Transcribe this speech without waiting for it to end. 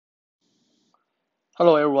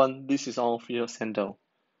Hello everyone, this is Unofficial Sando.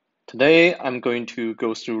 Today I'm going to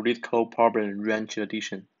go through Leetcode problem range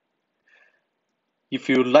addition. If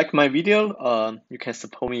you like my video, you can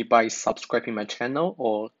support me by subscribing my channel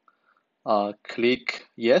or click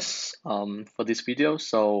yes for this video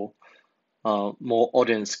so more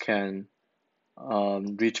audience can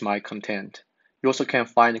reach my content. You also can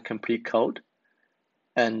find the complete code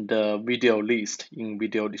and the video list in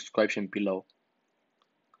video description below.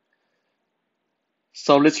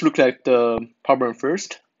 So let's look at the problem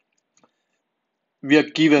first. We are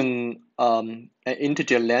given an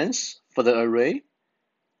integer length for the array,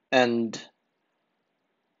 and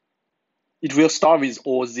it will start with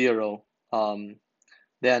all 0.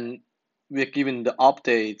 Then we are given the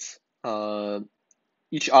updates.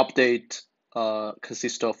 Each update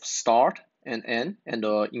consists of start and end and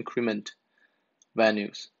increment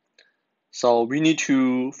values. So we need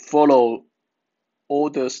to follow all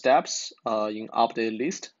the steps in update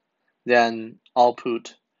list, then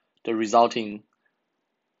output the resulting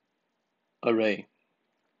array.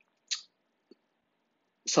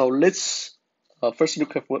 So let's first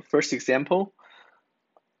look at first example.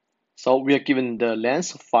 So we are given the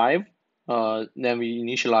length 5. Then we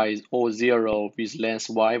initialize all 0 with length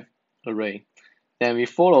 5 array. Then we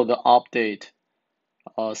follow the update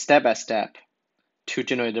step by step to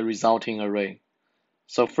generate the resulting array.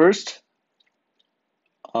 So first,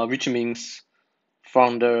 which means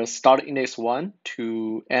from the start index 1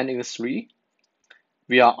 to end index 3,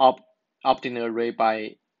 we are updating the array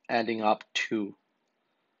by adding up 2.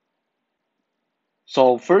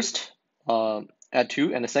 So first, add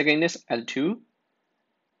 2, and the second index add 2,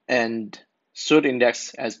 and third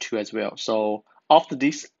index as 2 as well. So after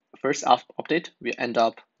this first update, we end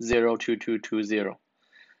up 0, 2, 2, 2, 0.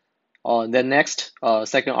 Then next,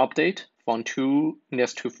 second update from 2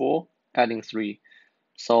 index to 4, adding 3.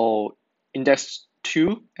 So index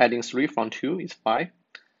 2 adding 3 from 2 is 5.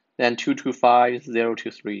 Then 2 to 5, 0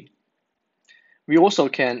 to 3. We also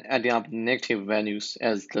can add up negative values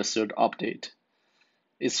as the third update.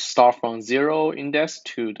 It starts from 0 index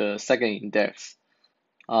to the second index.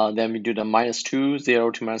 Then we do the -2,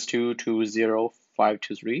 0 to -2, 2, 0, 5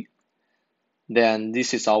 to 3. Then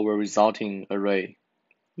this is our resulting array,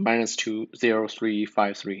 -2, 0, 3,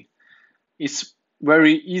 5, 3. It's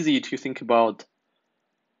very easy to think about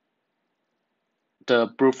the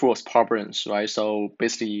brute force problems, right? So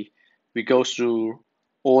basically, we go through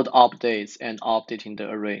all the updates and updating the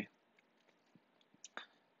array.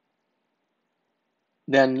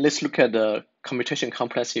 Then let's look at the computation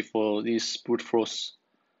complexity for this brute force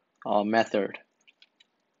method.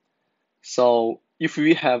 So if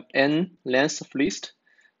we have n length of list,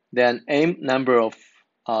 then m number of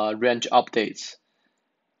range updates,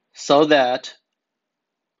 so that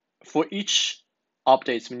for each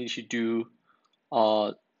updates we need to do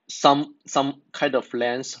some kind of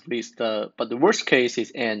length of list. But the worst case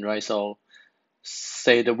is n, right? So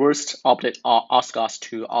say the worst update ask us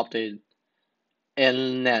to update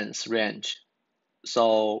n length range.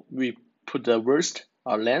 So we put the worst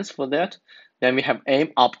length for that. Then we have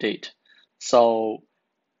m update. So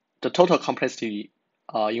the total complexity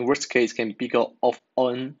in worst case can be bigger of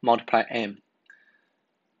n multiplied m.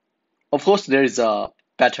 Of course, there is a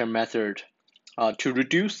better method to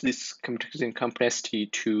reduce this computation complexity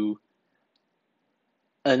to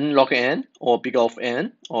n log n, or bigger of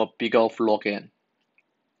n, or bigger of log n.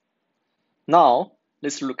 Now,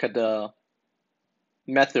 let's look at the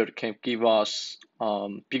method can give us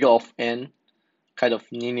bigger of n kind of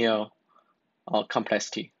linear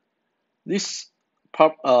complexity. This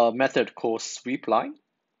method called sweep line.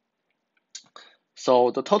 So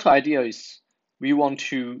the total idea is we want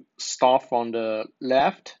to start from the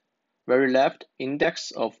left, very left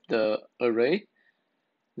index of the array,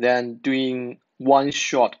 then doing one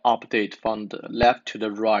shot update from the left to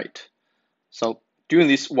the right. So doing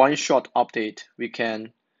this one shot update, we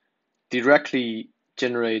can directly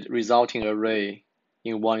generate resulting array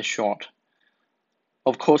in one shot.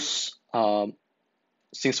 Of course,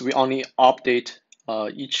 since we only update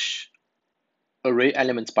each array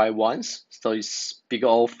elements by once, so it's bigger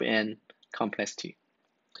of n complexity.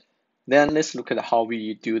 Then let's look at how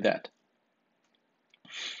we do that.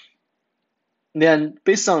 Then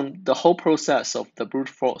based on the whole process of the brute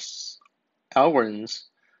force algorithms,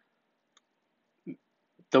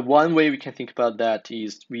 the one way we can think about that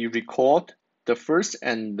is we record the first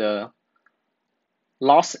and the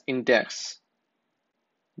last index.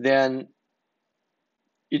 Then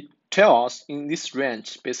it tells us in this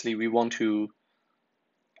range, basically we want to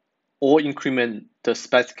or increment the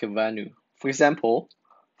specific value. For example,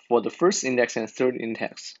 for the first index and third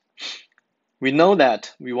index, we know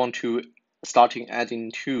that we want to starting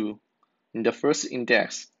adding 2 in the first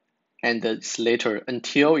index and later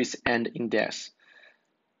until its end index.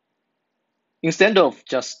 Instead of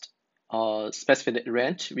just specify the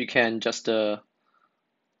range, we can just,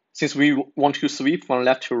 since we want to sweep from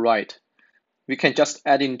left to right, we can just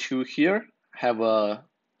add in 2 here, have a,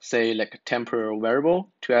 say, like a temporal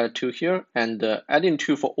variable to add 2 here, and add in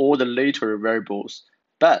 2 for all the later variables.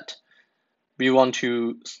 But we want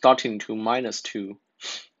to start into -2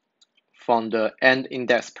 from the end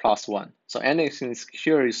index +1. So end index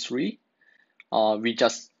here is 3. We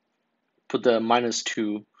just put the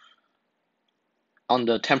 -2 on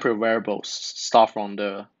the temporal variables, start from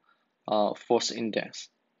the fourth index.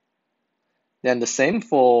 Then the same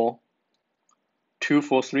for 2,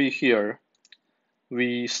 4, 3 here.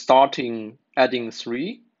 We starting adding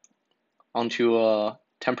 3 onto a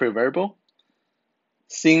temporary variable.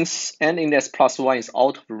 Since n index +1 is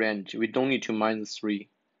out of range, we don't need to -3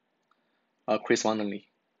 correspondingly.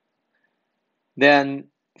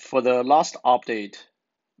 Then for the last update,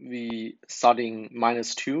 we starting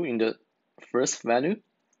 -2 in the first value.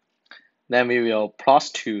 Then we will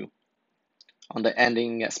 +2 on the end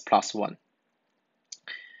index +1.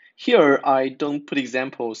 Here, I don't put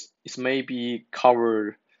examples. It may be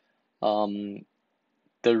covered the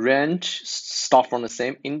range start from the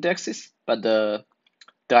same indexes, but the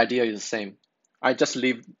idea is the same. I just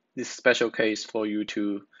leave this special case for you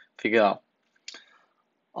to figure out.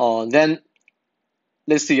 Then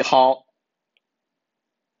let's see how,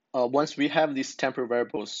 once we have these temporary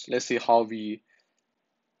variables, let's see how we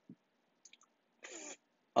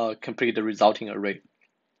complete the resulting array.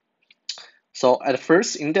 So at the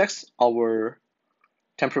first index, our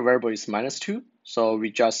temporary variable is -2, so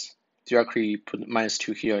we just directly put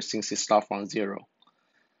 -2 here since it starts from 0.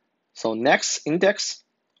 So next index,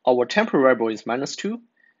 our temporary variable is -2,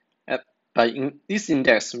 but in this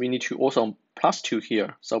index, we need to also +2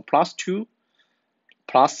 here. So +2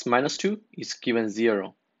 plus -2 is given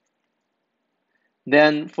 0.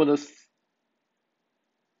 Then for the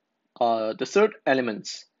third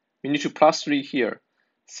element, we need to +3 here.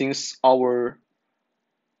 Since our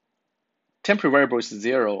temporary variable is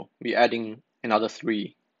 0, we're adding another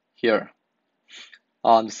 3 here.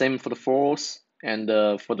 The same for the fourth, and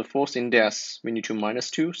for the fourth index, we need to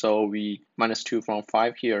 -2, so we -2 from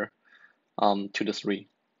 5 here to the 3.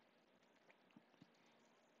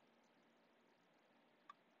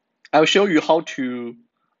 I'll show you how to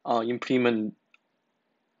implement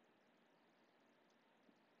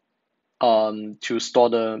to store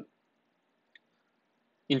the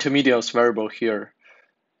intermediate variable here.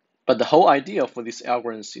 But the whole idea for this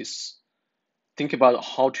algorithm is think about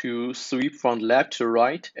how to sweep from left to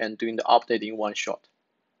right and doing the update in one shot.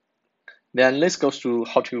 Then let's go through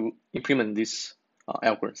how to implement this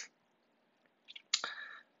algorithm.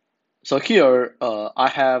 So here I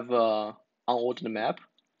have unordered map.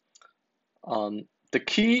 The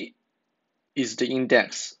key is the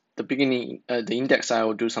index. The beginning, the index, I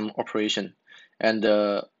will do some operation, and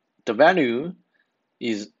the value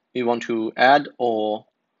is we want to add or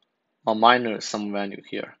minus some value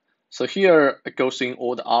here. So here it goes in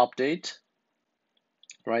all the update,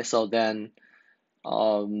 right? So then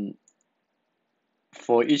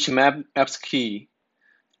for each maps key,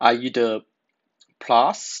 I either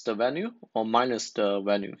plus the value or minus the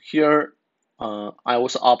value. Here, I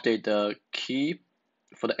also update the key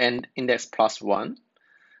for the end index +1,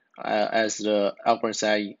 as the algorithm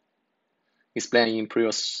I explained in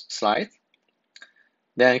previous slide.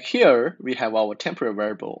 Then here we have our temporary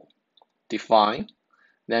variable defined.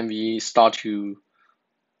 Then we start to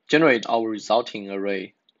generate our resulting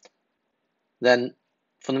array. Then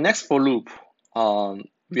for the next for loop,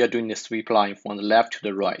 we are doing the sweep line from the left to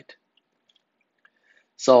the right.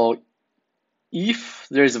 So if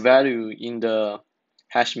there is a value in the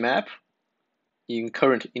hash map in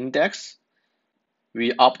current index,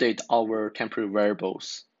 we update our temporary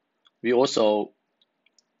variables. We also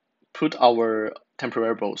put our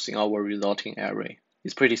temporary variables in our resulting array.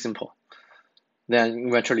 It's pretty simple. Then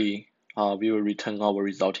eventually, we will return our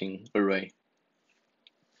resulting array.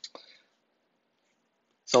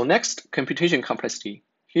 So next, computation complexity.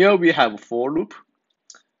 Here we have a for loop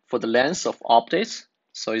for the length of updates,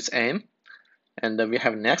 so it's m. And then we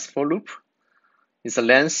have next for loop. It's the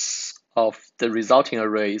length of the resulting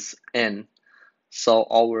array is n. So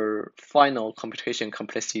our final computation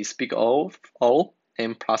complexity is big O,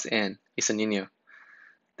 m plus n is linear.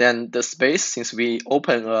 Then the space, since we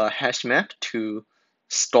open a hash map to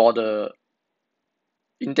store the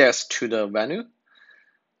index to the value,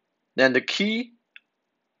 then the key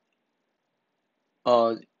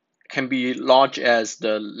can be large as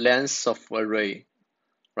the length of array.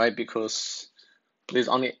 right? Because there's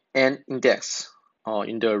only n index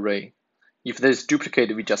in the array. If there's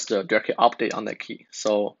duplicate, we just directly update on that key.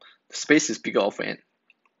 So the space is bigger of n.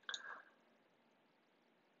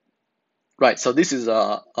 Right, so this is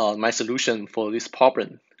my solution for this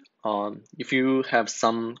problem. If you have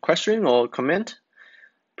some question or comment,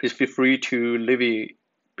 please feel free to leave it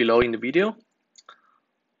below in the video.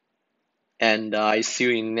 And I see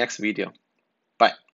you in the next video. Bye.